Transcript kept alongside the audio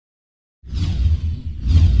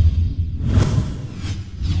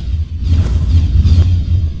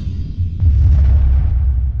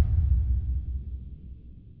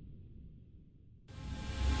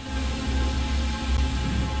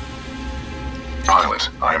Pilot,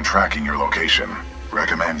 I am tracking your location.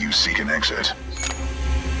 Recommend you seek an exit.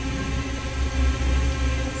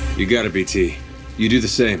 You got it, BT. You do the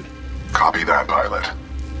same. Copy that, pilot.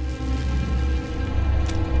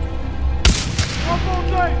 One more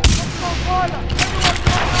day! Let's go, pilot!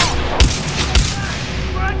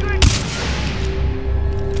 Everyone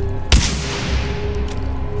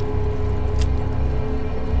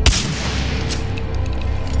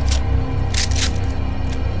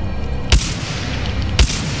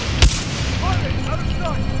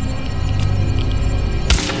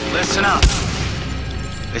Listen up.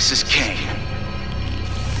 This is Kane.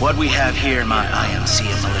 What we have here, my IMC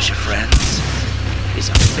and militia friends, is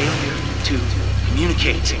a failure to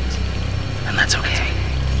communicate. And that's okay.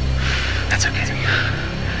 That's okay.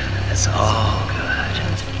 That's all good.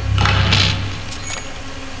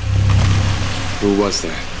 Who was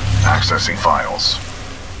that? Accessing files.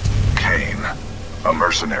 Kane, a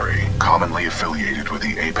mercenary commonly affiliated with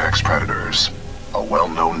the Apex Predators, a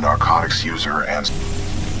well-known narcotics user and...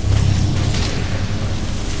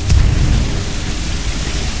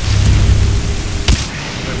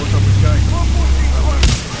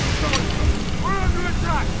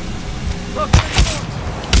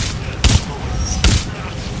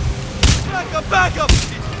 Back up!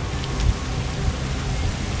 Stay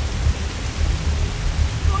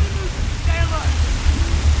alive!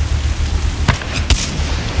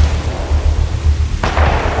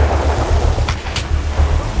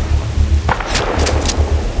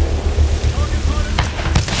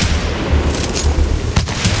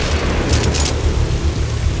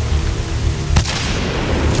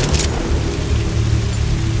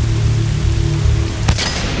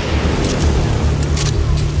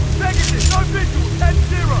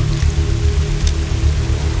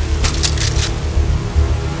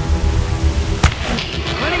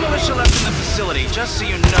 Just so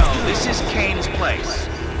you know, this is Kane's place.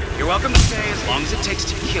 You're welcome to stay as long as it takes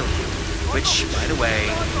to kill you. Which, by the way,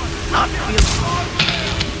 not be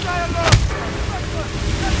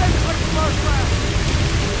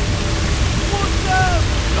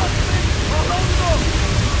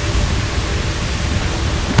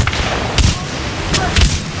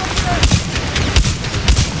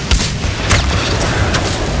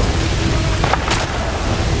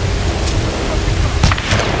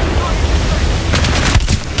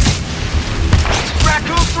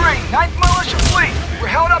Ninth Militia Fleet! We're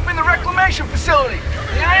held up in the reclamation facility.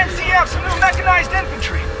 The IMC have some new mechanized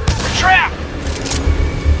infantry. We're trapped!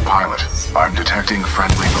 Pilot, I'm detecting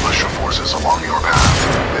friendly militia forces along your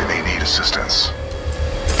path. They may need assistance.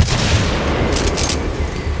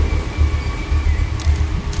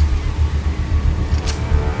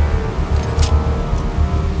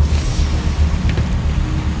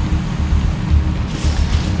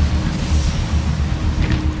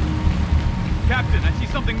 Captain, I see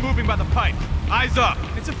something moving by the pipe. Eyes up.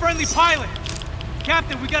 It's a friendly pilot.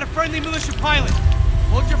 Captain, we got a friendly militia pilot.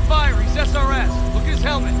 Hold your fire. He's SRS. Look at his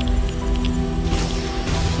helmet.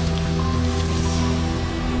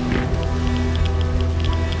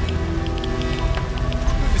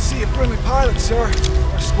 Good to see a friendly pilot, sir.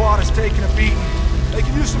 Our squad is taking a beating. They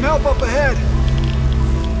can use some help up ahead.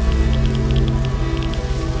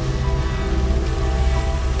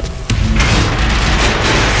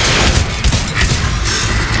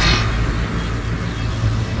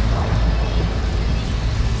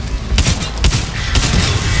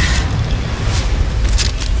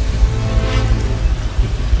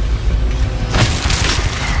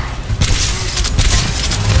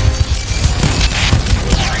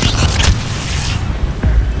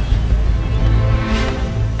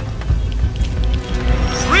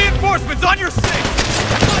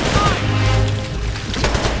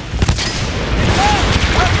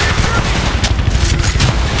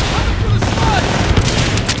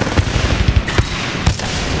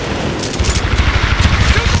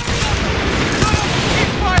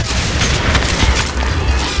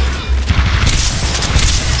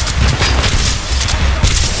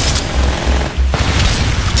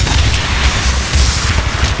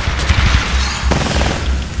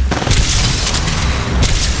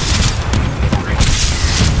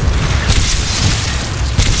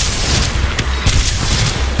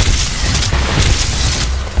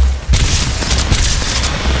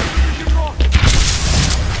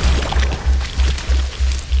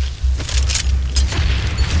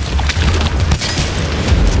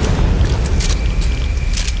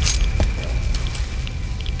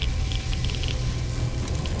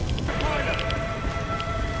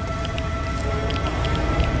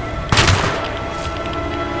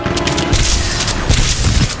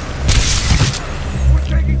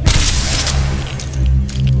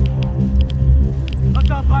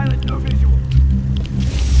 Pilot, no visual.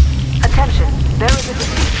 Attention, there is a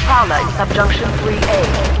deceased prowler in subjunction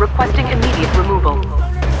 3A, requesting immediate removal.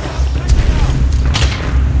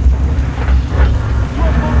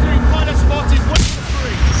 Pilot spotted, 1 to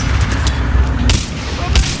 3.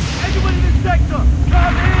 Anyone in this sector,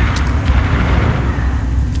 come in!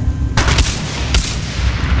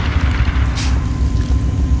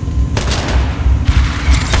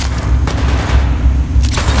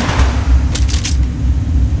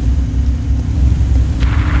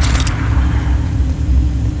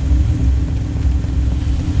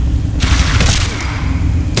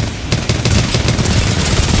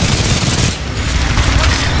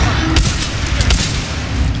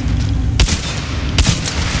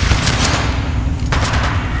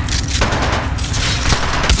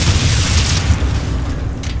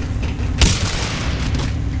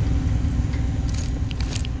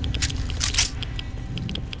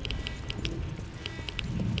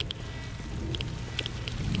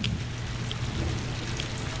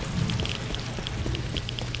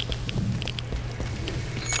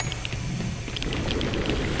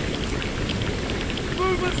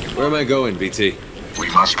 Where am I going, BT? We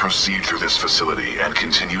must proceed through this facility and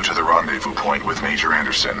continue to the rendezvous point with Major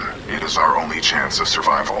Anderson. It is our only chance of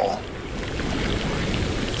survival.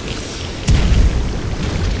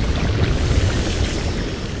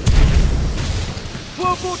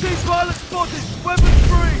 Pilot spotted! Weapons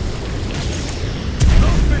free! No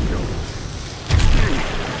visual!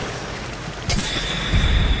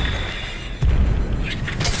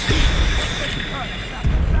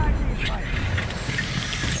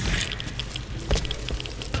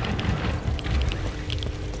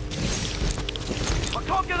 I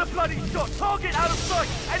can't get a bloody shot! Target out of sight!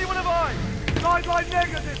 Anyone of eyes! Sideline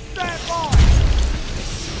negative! Stand by!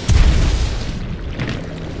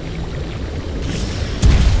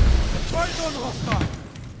 Right on hostile!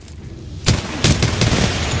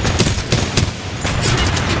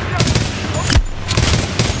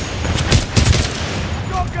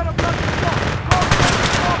 Don't get a bloody shot! Don't get a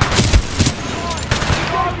shot!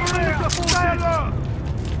 Stay alert!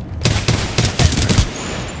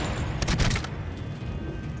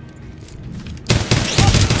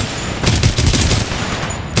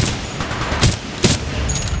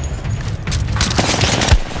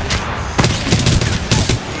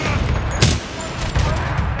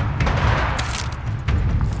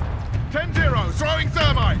 Throwing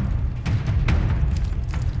thermite!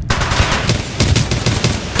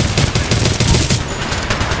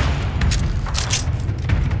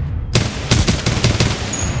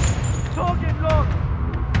 Target locked!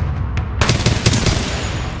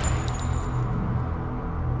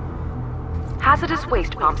 Hazardous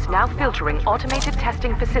waste pumps now filtering automated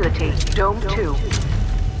testing facility, Dome 2.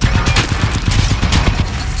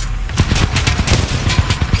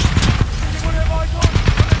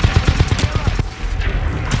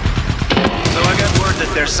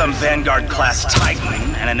 That there's some Vanguard-class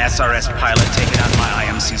Titan and an SRS pilot taking out my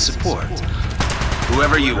IMC support.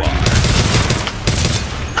 Whoever you are.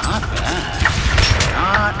 Not bad.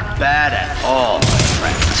 Not bad at all, my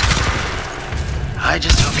friend. I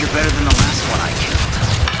just hope you're better than the last one I killed.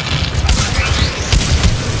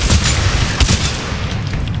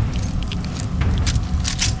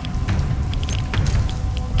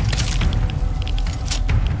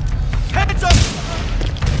 Heads up!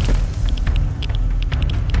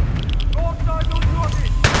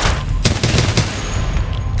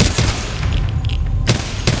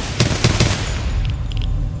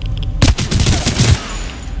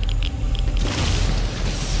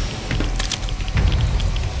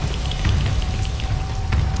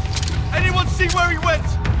 See where he went!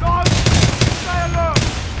 No! Stay alert!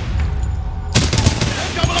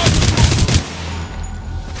 Double up!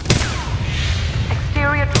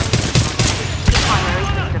 Exterior primary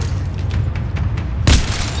systems.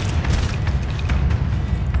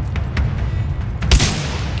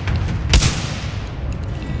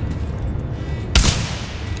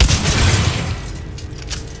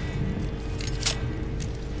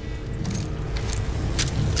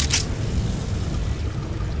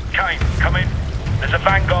 Kane, come in. There's a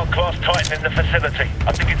Vanguard-class Titan in the facility.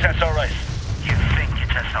 I think it's SRS. You think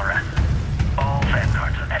it's SRS? All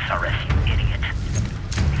Vanguards are SRS, you idiot.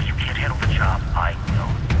 If you can't handle the job, I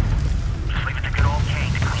will. Just leave it to good old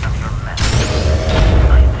Kane to clean up your mess.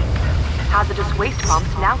 I think that... Hazardous waste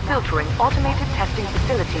pumps now filtering automated testing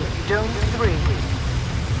facility, Dome 3.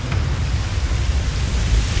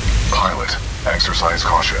 Pilot, exercise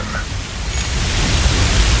caution.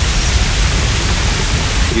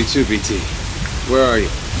 You too, BT. Where are you?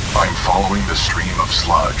 I'm following the stream of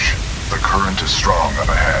sludge. The current is strong up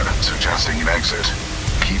ahead, suggesting an exit.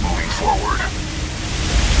 keep moving forward.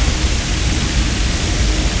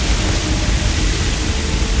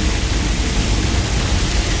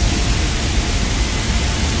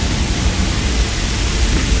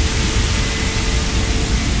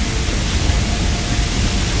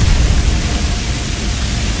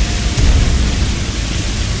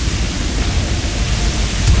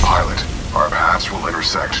 Pilot, our paths will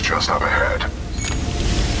intersect just up ahead.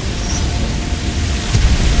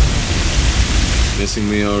 Missing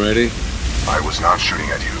me already? I was not shooting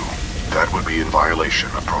at you. That would be in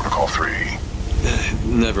violation of Protocol 3.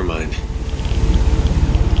 Never mind.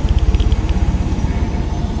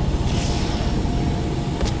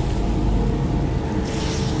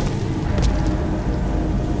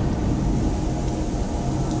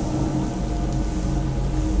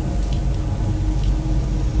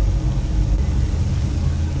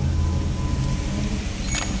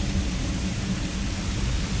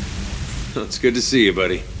 It's good to see you,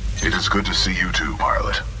 buddy. It is good to see you too,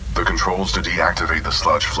 pilot. The controls to deactivate the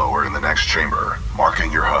sludge flow are in the next chamber,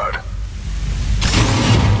 marking your HUD.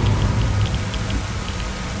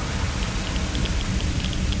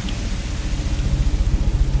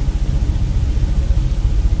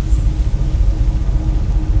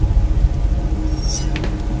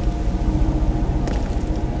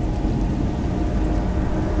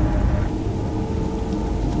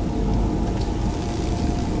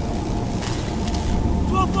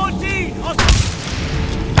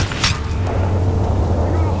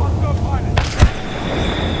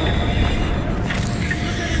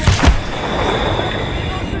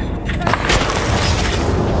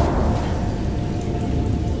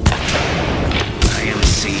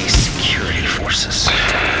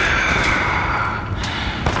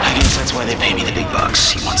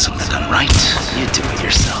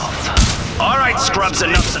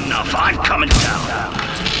 Enough's enough. I'm coming down.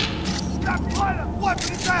 What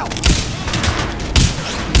is out?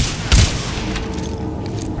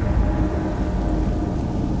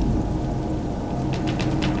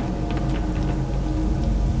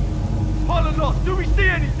 Pilot lost. Do we see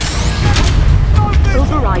anything?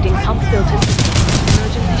 Overriding pump filter system.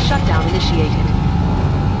 Emergency shutdown initiated.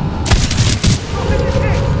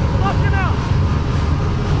 Lock him out.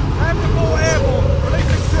 Have to go airborne.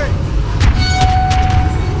 Releasing six.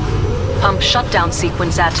 Pump shutdown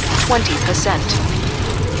sequence at 20%.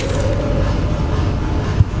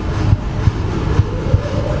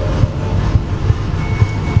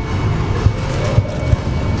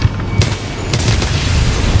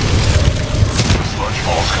 Sludge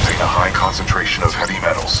balls contain a high concentration of heavy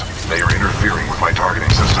metals. They are interfering with my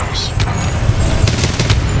targeting systems.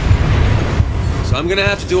 So I'm gonna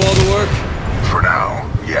have to do all the work? For now,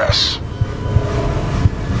 yes.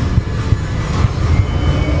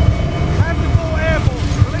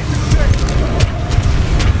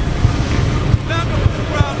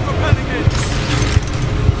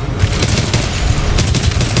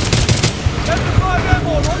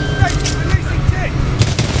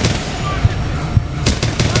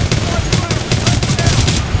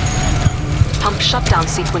 Shutdown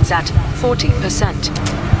sequence at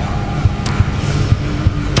 40%.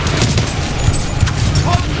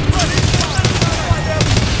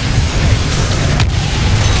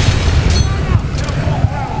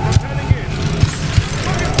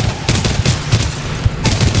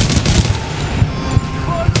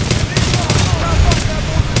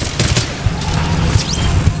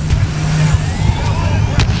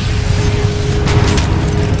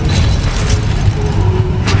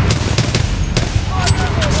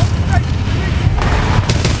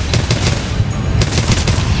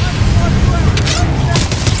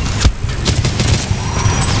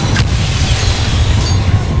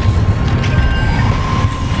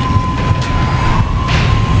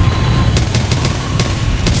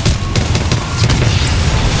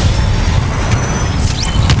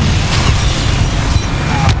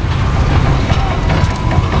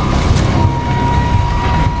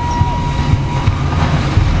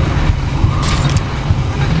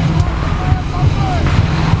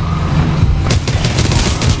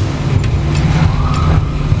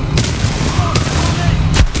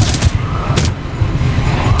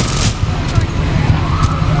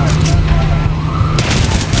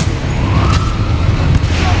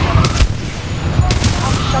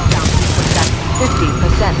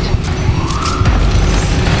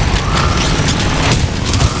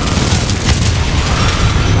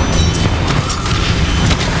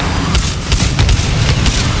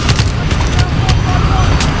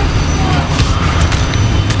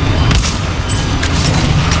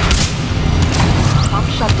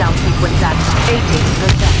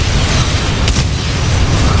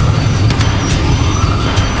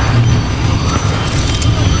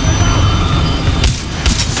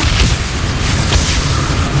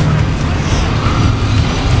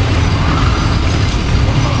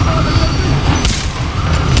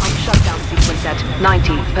 90%.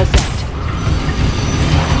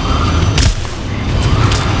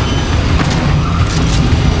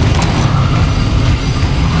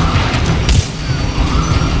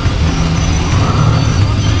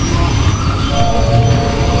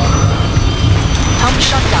 Pump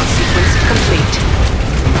shutdown sequence complete.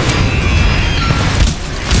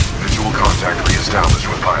 Visual contact re-established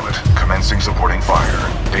with pilot. Commencing supporting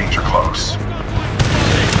fire. Danger close.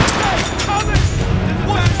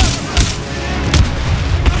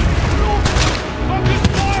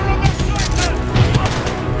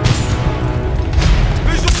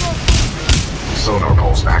 Sonar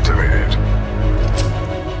pulse activated.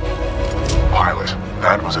 Pilot,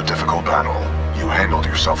 that was a difficult battle. You handled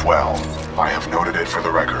yourself well. I have noted it for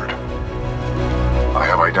the record. I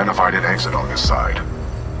have identified an exit on this side.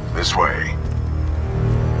 This way.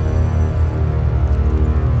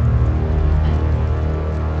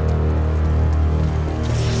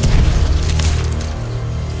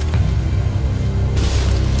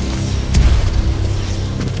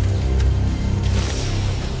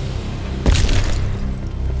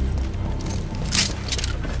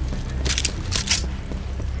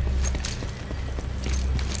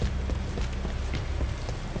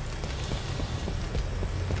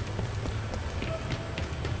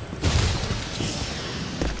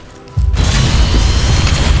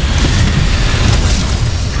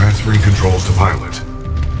 Transferring controls to pilot.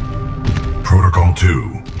 Protocol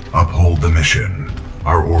 2. Uphold the mission.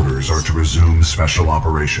 Our orders are to resume Special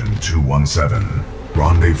Operation 217.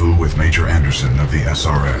 Rendezvous with Major Anderson of the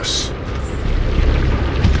SRS.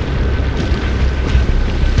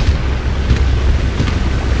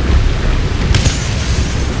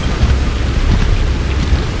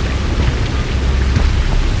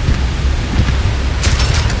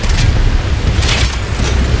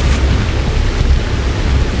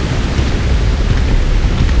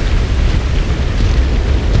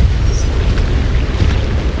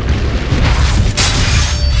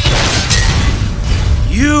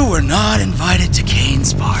 You were not invited to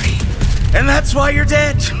Kane's party, and that's why you're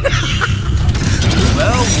dead.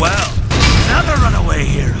 Well, another runaway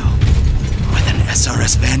hero with an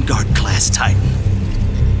SRS Vanguard class Titan.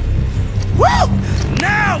 Woo!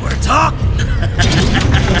 Now we're talking.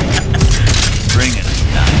 Bringing a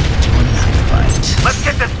knife to a knife fight. Let's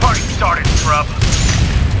get this party started, scrub.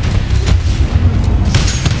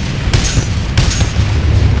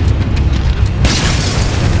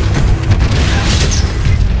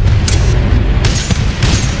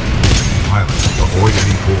 Avoid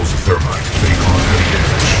any pools of thermite. They cause heavy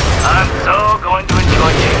damage. I'm so going to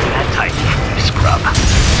enjoy taking that Titan from you, scrub.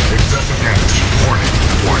 Excessive damage. Warning.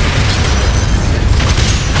 Warning.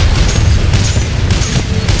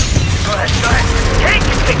 Go ahead. Kane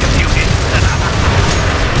can take a few hits.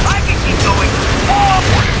 I can keep going. Oh!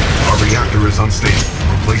 Warning. Our reactor is unstable.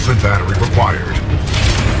 Replacement battery required.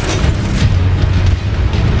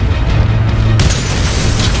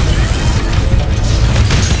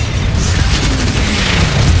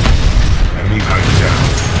 Enemy Titan down.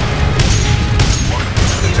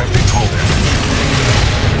 Detecting hull damage.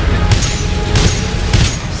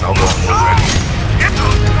 Salvo ready.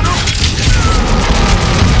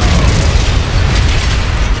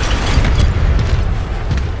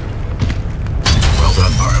 Well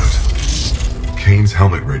done, pilot. Kane's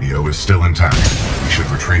helmet radio is still intact. We should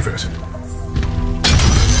retrieve it.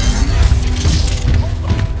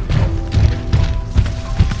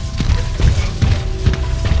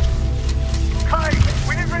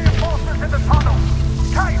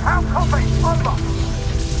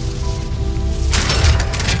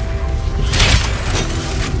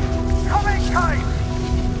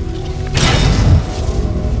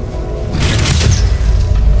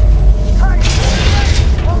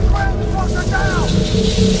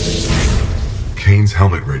 Kane's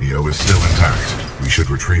helmet radio is still intact. We should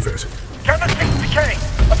retrieve it. Gather 6 to Kane.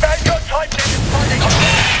 A Vanguard Titan is fighting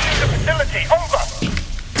in the facility. Over.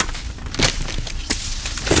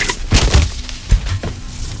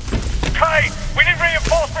 Kane, we need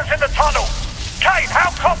reinforcements in the tunnel. Kane,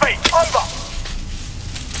 how copy? Over.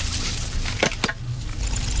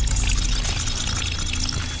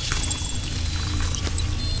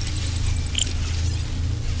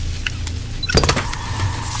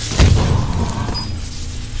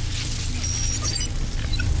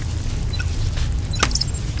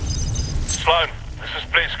 Sloan, this is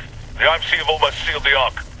Blisk. The IMC have almost sealed the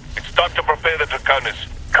Ark. It's time to prepare the Draconis.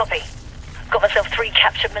 Copy. Got myself 3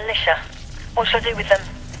 captured militia. What should I do with them?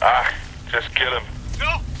 Just kill him.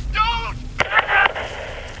 No! Don't!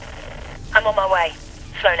 I'm on my way.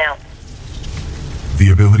 Slow now. The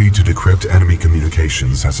ability to decrypt enemy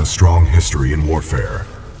communications has a strong history in warfare.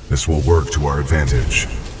 This will work to our advantage.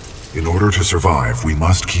 In order to survive, we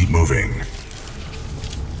must keep moving.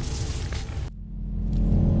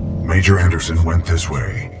 Major Anderson went this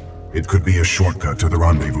way. It could be a shortcut to the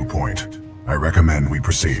rendezvous point. I recommend we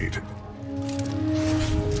proceed.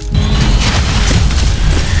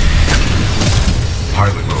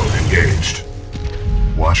 Pilot mode engaged.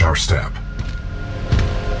 Watch our step.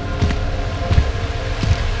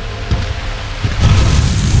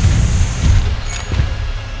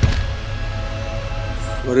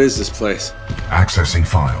 What is this place? Accessing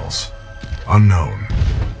files. Unknown.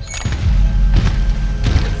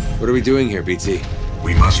 What are we doing here, BT?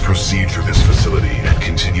 We must proceed through this facility and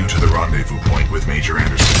continue to the rendezvous point with Major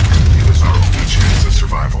Anderson. It is our only chance of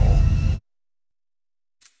survival.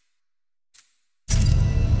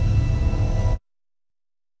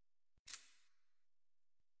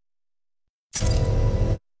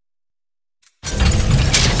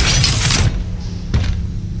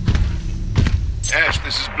 Ash,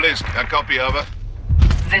 this is Blisk. A copy, over.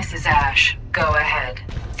 This is Ash. Go ahead.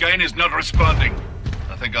 Kane is not responding.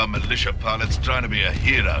 I think our militia pilot's trying to be a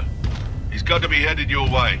hero. He's got to be headed your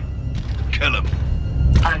way. Kill him.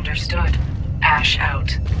 Understood. Ash out.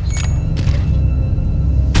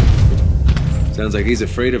 Sounds like he's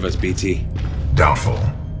afraid of us, BT. Doubtful.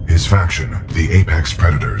 His faction, the Apex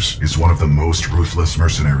Predators, is one of the most ruthless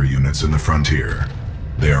mercenary units in the Frontier.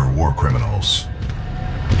 They are war criminals.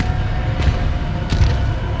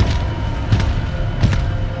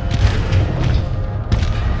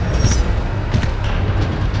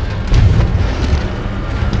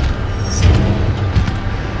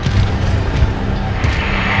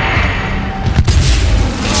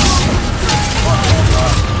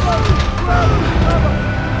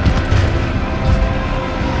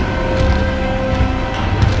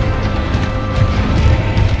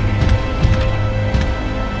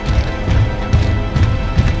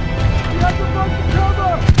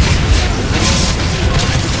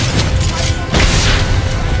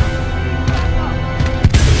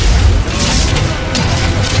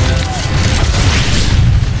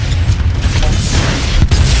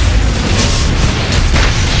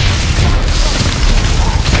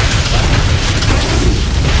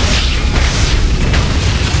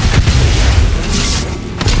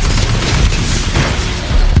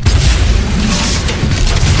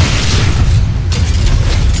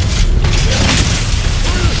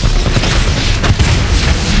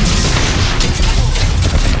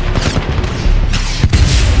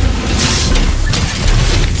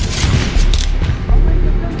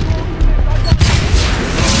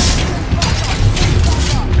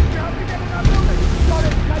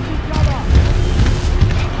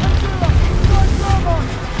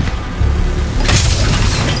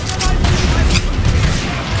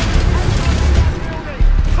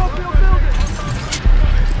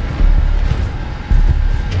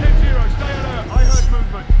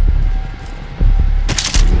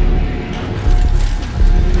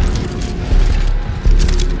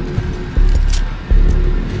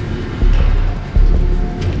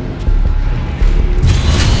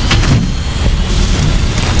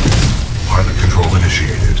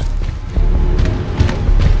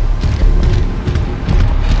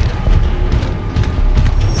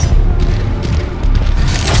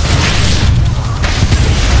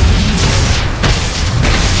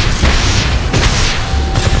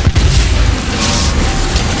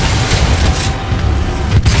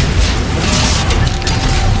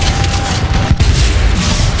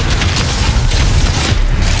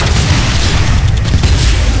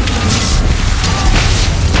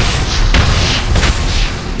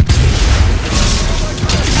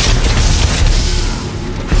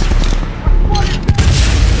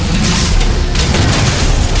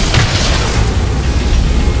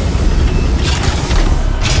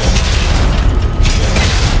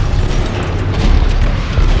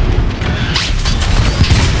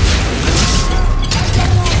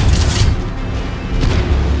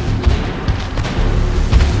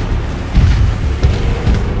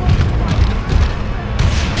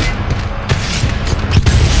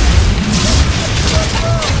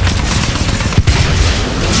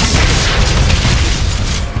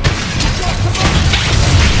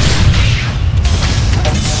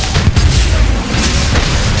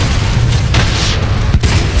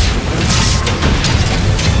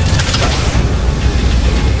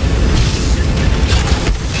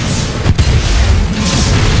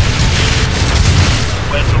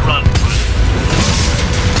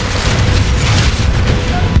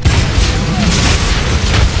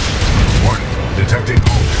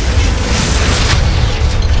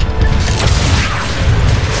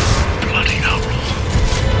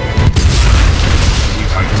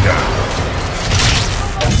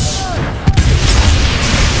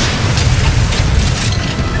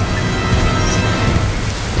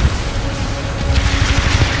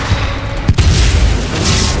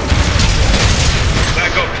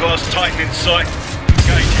 sight.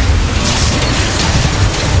 Engaging.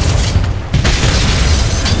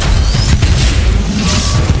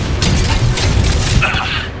 Not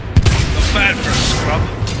bad for a scrub.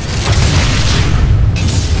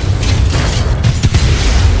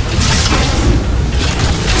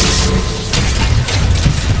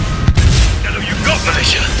 Hello, you've got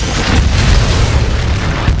militia.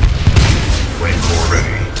 Flame core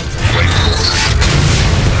ready. Flame core.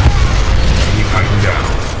 Keep Titan down.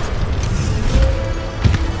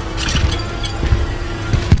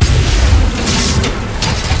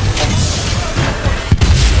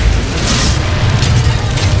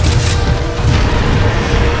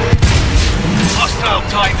 Hostile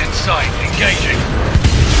Titan in sight. Engaging.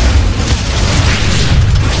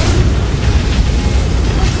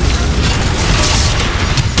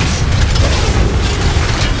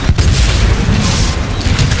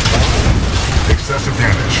 Excessive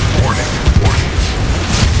damage. Warning. Warning.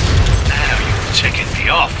 Now you're ticking me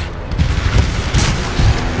off.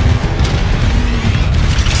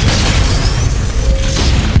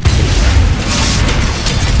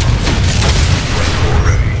 Flame core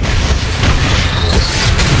ready.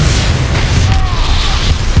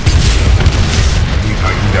 Keep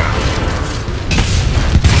Titan down.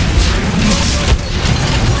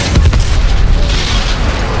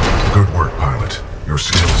 Good work, pilot. Your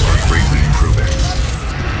skills are greatly improving.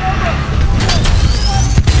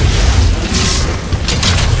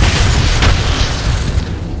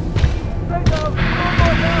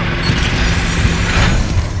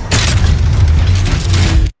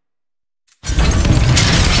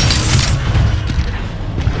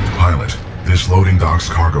 Pilot, this loading dock's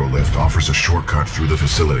cargo lift offers a shortcut through the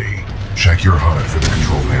facility. Check your HUD for the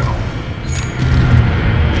control panel.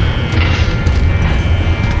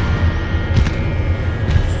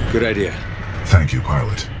 Good idea. Thank you,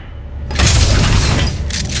 pilot.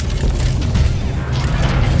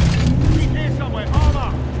 Here somewhere,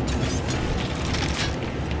 armor!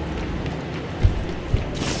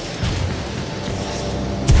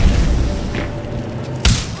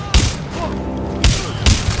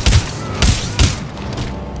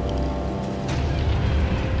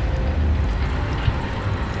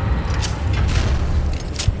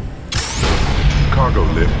 Cargo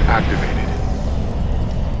lift activated.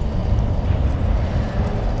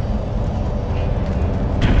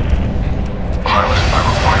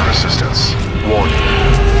 Assistance. Warning.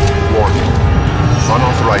 Warning.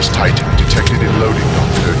 Unauthorized Titan detected in loading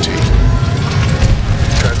dock 13.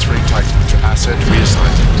 Transferring Titan to asset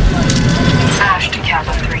reassignment. Ash to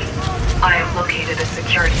Kappa 3. I have located a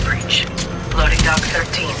security breach. Loading dock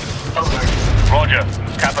 13. Over. Roger.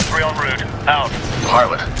 Kappa 3 en route. Out.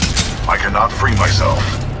 Pilot, I cannot free myself.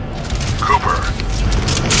 Cooper.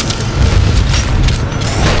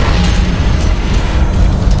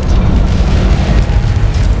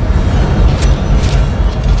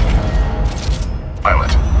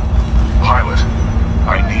 Pilot,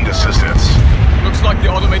 I need assistance. Looks like the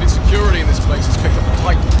automated security in this place has picked up a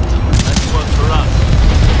Titan. That's work for us.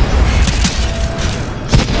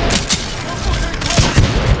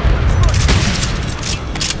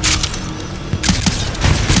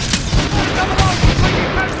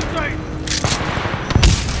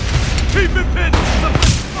 Keep it pinned!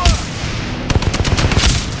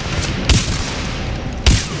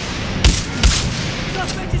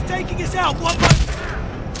 Suspect is taking us out! What?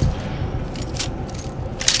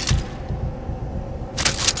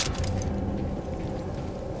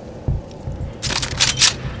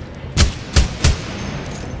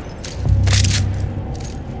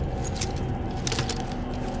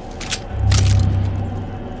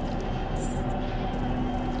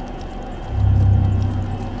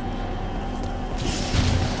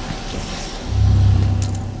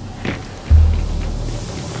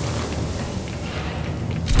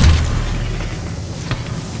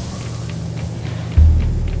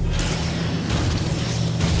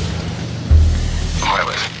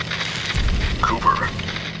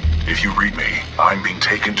 If you read me, I'm being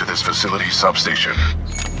taken to this facility's substation.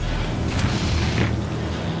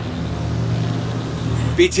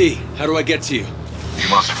 BT, how do I get to you? You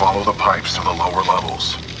must follow the pipes to the lower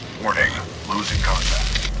levels. Warning, losing contact.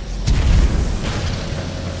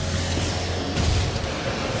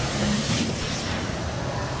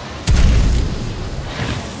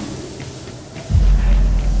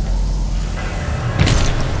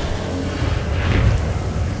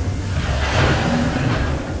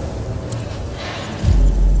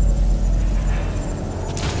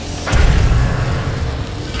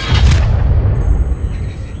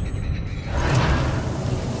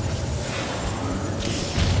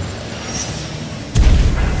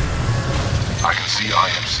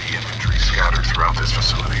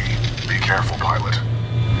 careful, pilot.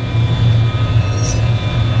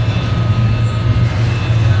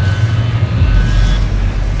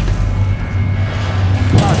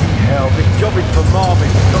 Bloody hell, been jobbing for Marvin,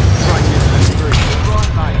 not training in the street.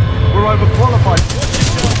 Right, mate. We're overqualified.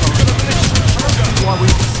 Why we...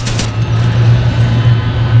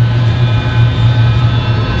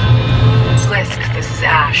 Blisk, this is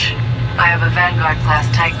Ash. I have a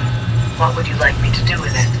Vanguard-class Titan. What would you like me to do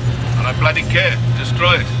with it? I don't bloody care.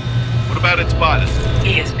 Destroy it. What about its pilot?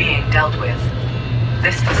 He is being dealt with.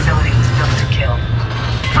 This facility was built to kill.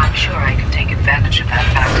 I'm sure I can take advantage of that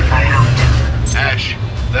fact if I have to. Ash,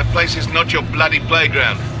 that place is not your bloody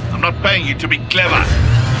playground. I'm not paying you to be clever.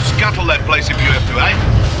 Scuttle that place if you have to, eh?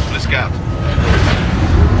 Let's go.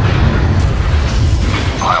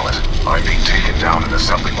 Pilot, I'm being taken down an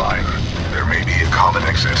assembly line. There may be a common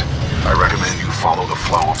exit. I recommend you follow the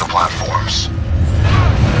flow of the platforms.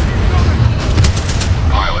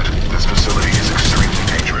 Pilot, this facility is extremely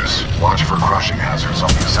dangerous. Watch for crushing hazards on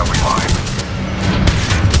the assembly line.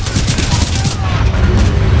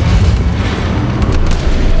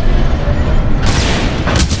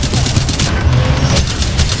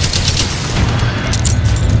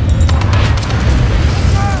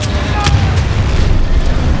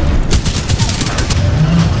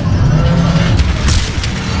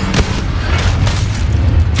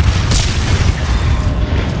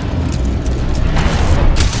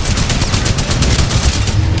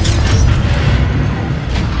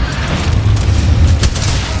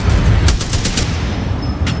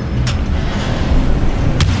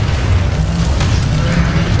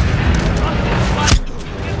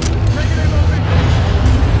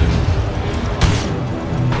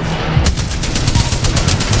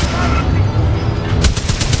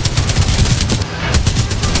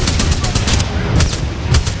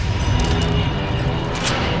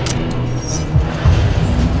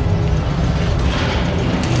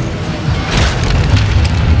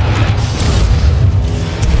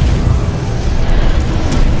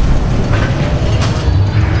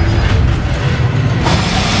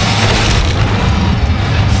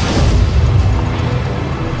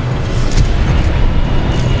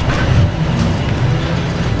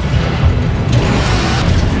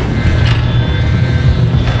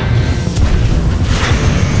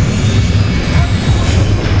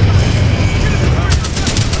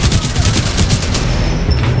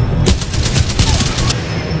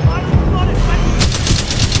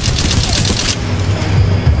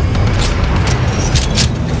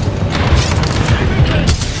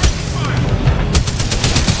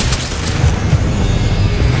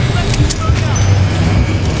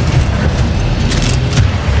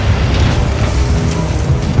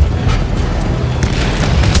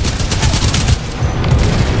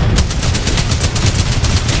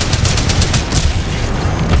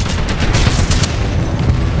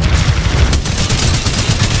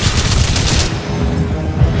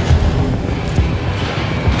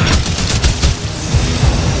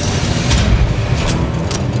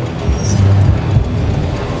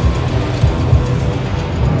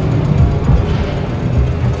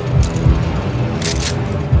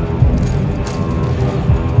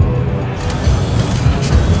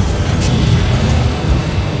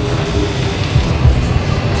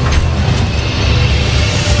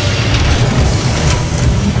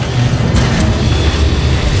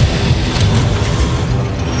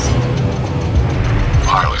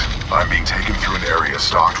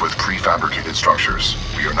 stocked with prefabricated structures.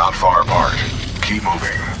 We are not far apart. Keep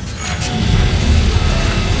moving.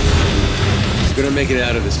 We're gonna make it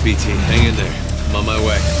out of this, BT. Hang in there. I'm on my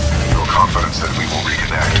way. Your confidence that we will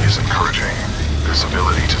reconnect is encouraging. This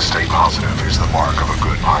ability to stay positive is the mark of a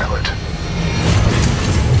good pilot.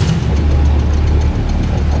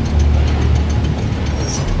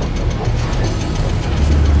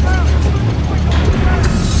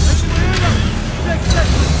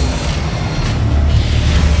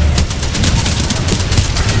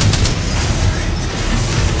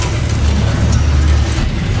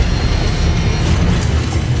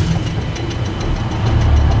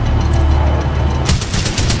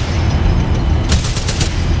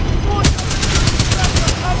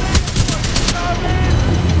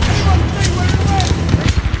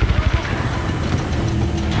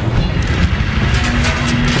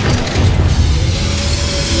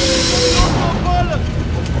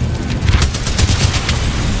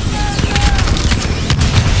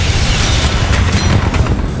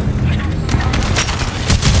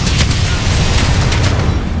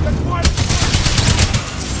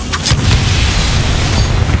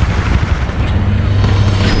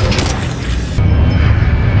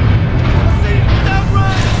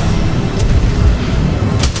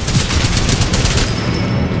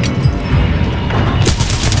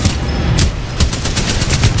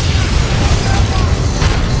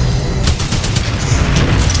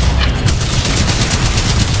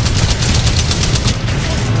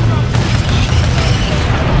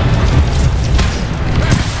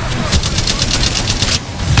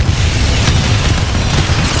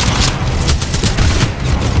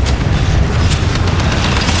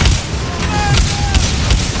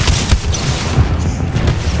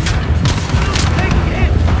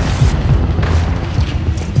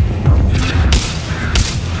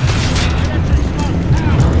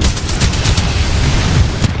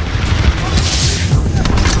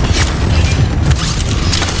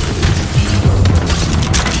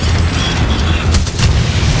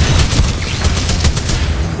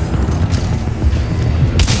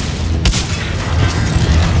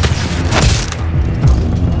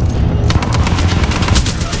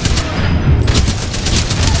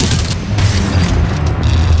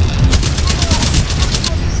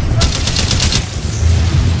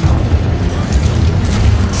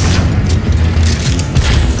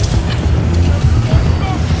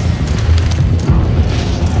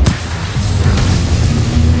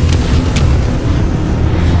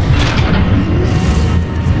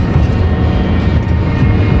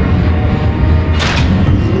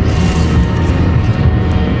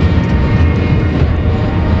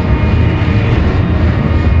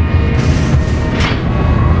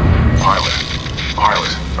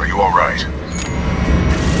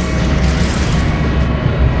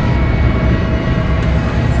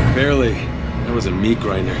 meat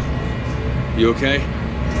grinder. You okay?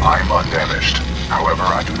 I'm undamaged. However,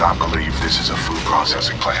 I do not believe this is a food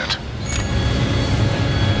processing plant.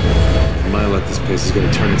 A mile like this place is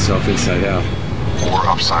gonna turn itself inside out. Or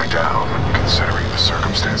upside down, considering the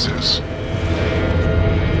circumstances.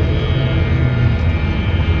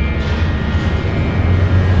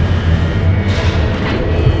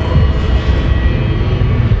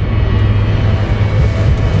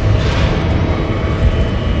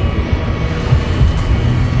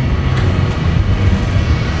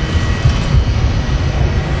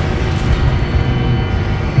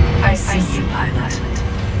 I see you, pilot.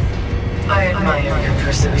 I admire your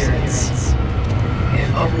perseverance.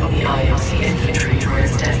 If only the IMC infantry were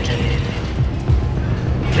as dedicated.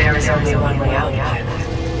 There is only one way out, pilot.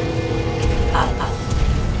 Up.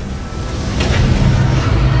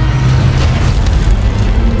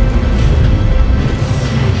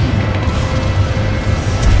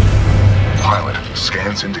 Pilot,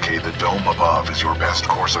 scans indicate the dome above is your best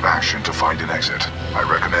course of action to find an exit. I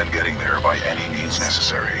recommend getting there by any means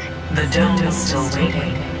necessary. The dome is still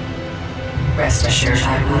waiting. Rest assured,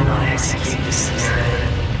 I will not execute this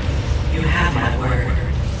scenario. You have my word.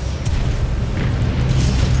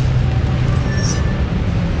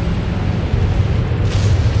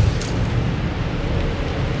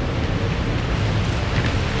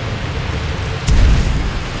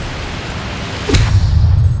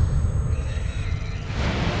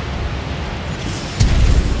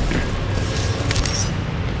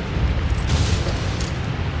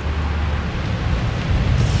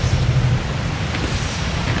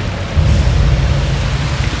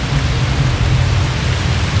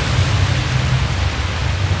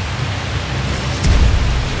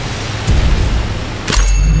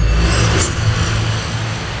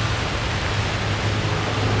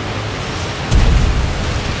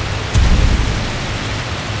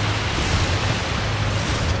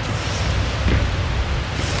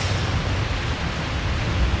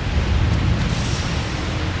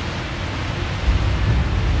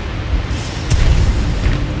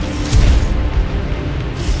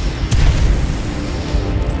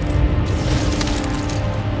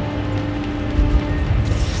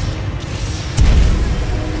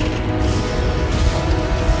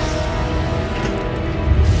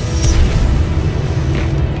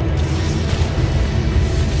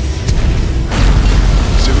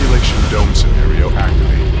 Dome scenario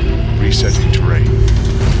activated. Resetting terrain.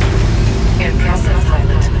 Impressive,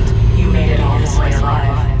 pilot. You made it all this way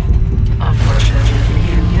alive. Unfortunately for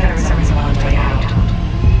you, there is only one way out.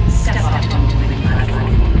 Step up to the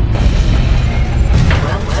platform.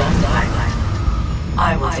 Well done, pilot.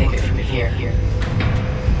 I will take it from here.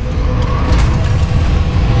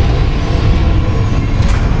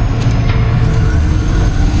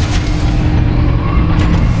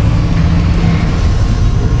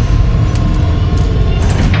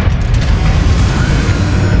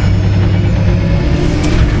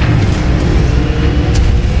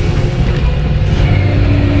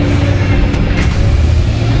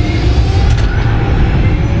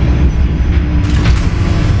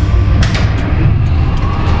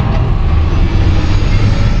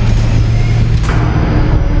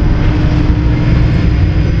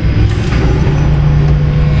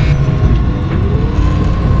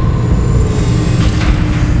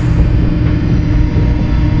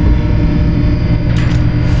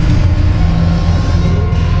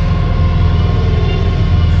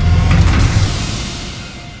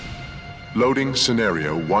 Loading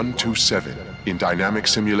Scenario 127 in Dynamic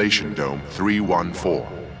Simulation Dome 314.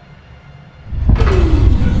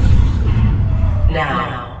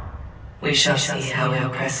 Now, we shall see how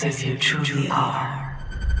impressive you truly are.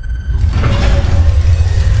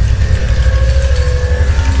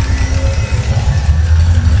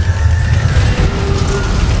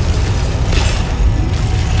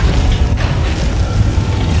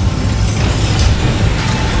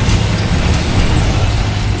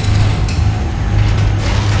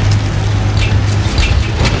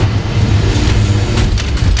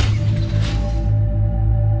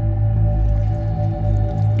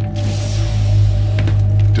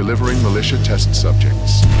 Delivering militia test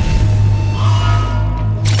subjects.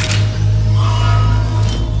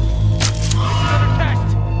 Another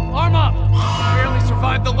test! Arm up! Barely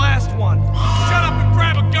survived the last one. Shut up and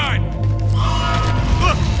grab a gun!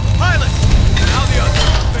 Look! Pilot! Now the other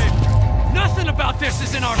favor. Nothing about this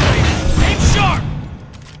is in our favor. Aim sharp!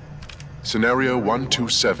 Scenario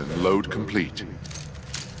 127 load complete.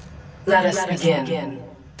 Let us begin.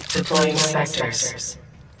 Deploying Spectres.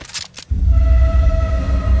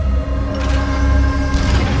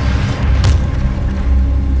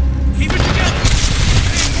 Keep it together!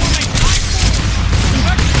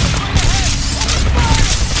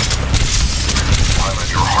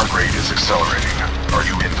 accelerating. Are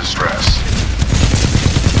you in distress?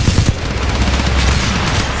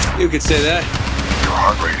 You could say that. Your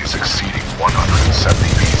heart rate is exceeding 170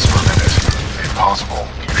 beats per minute. If possible,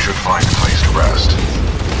 you should find a place to rest.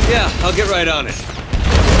 Yeah, I'll get right on it.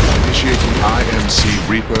 Initiating IMC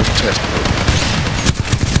Reaper test program.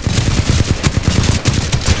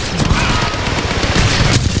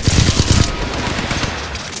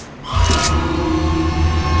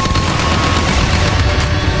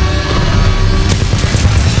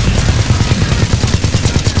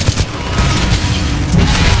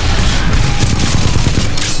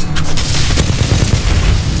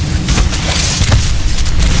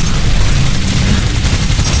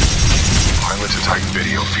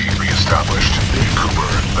 Video feed reestablished. Cooper,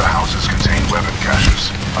 the houses contain weapon caches.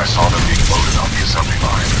 I saw them being loaded on the assembly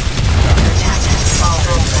line.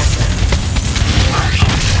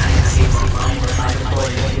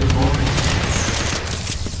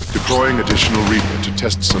 Deploying additional Reaper to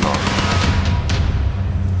test scenario.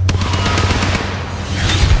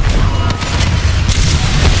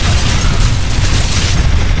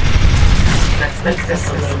 Let's make this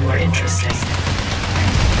a little more interesting.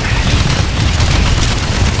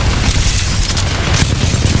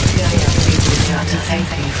 To thank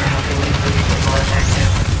me for helping me prove it more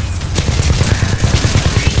effective.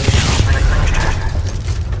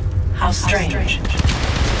 How strange.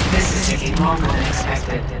 This is taking longer than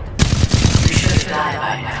expected. We should die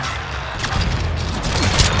by now.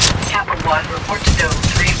 Kappa 1, report to Dome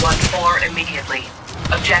 314 immediately.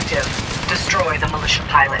 Objective, destroy the militia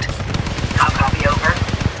pilot. How copy, over?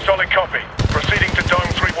 Solid copy. Proceeding to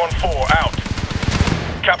Dome 314, out.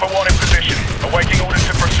 Kappa 1 in position. Awaiting orders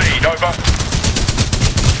to proceed, over.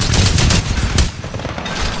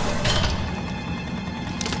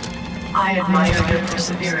 I admire your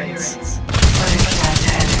perseverance, but it had to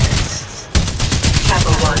end this.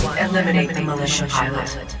 Kappa 1, eliminate the militia pilot.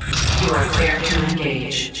 You are clear to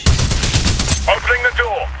engage. Opening the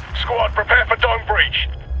door. Squad, prepare for dome breach.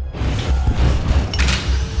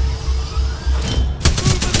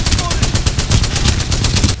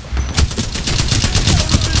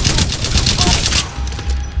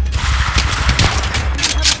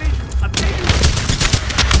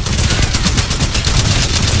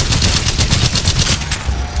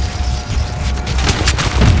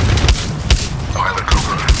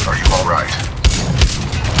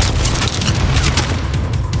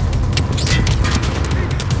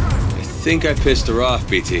 I think I pissed her off,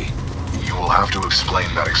 BT. You will have to explain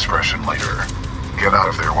that expression later. Get out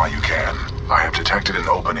of there while you can. I have detected an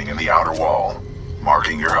opening in the outer wall,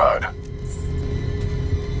 marking your HUD.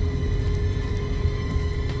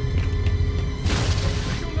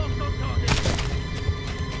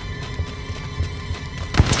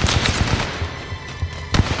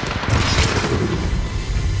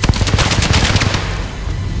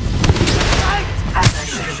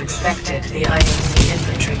 Expected, the IMC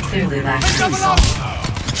infantry clearly lacks resolve.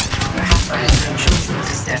 Perhaps I have been chosen to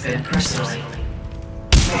step in personally.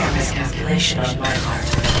 Fair miscalculation on my part.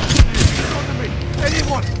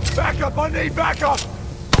 Anyone! Back up! I need backup!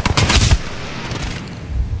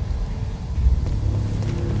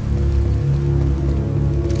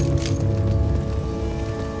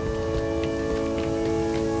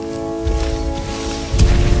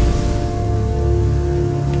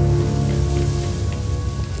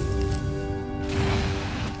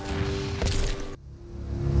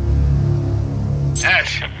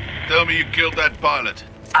 Tell me you killed that pilot.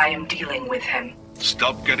 I am dealing with him.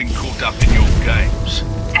 Stop getting caught up in your games.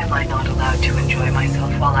 Am I not allowed to enjoy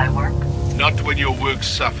myself while I work? Not when your work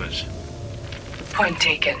suffers. Point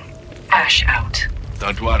taken. Ash out.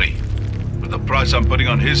 Don't worry. With the price I'm putting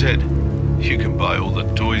on his head, you can buy all the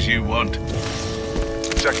toys you want.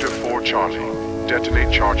 Sector 4 Charlie.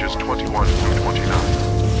 Detonate charges 21 through 29.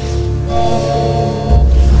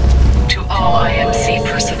 To all IMC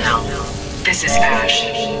personnel, this is Ash.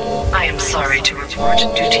 I am sorry to report,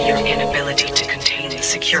 due to your inability to contain the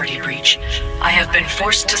security breach, I have been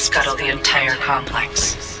forced to scuttle the entire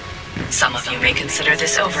complex. Some of you may consider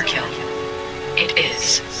this overkill. It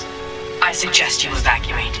is. I suggest you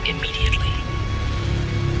evacuate immediately.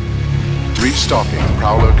 Restocking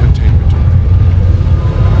Prowler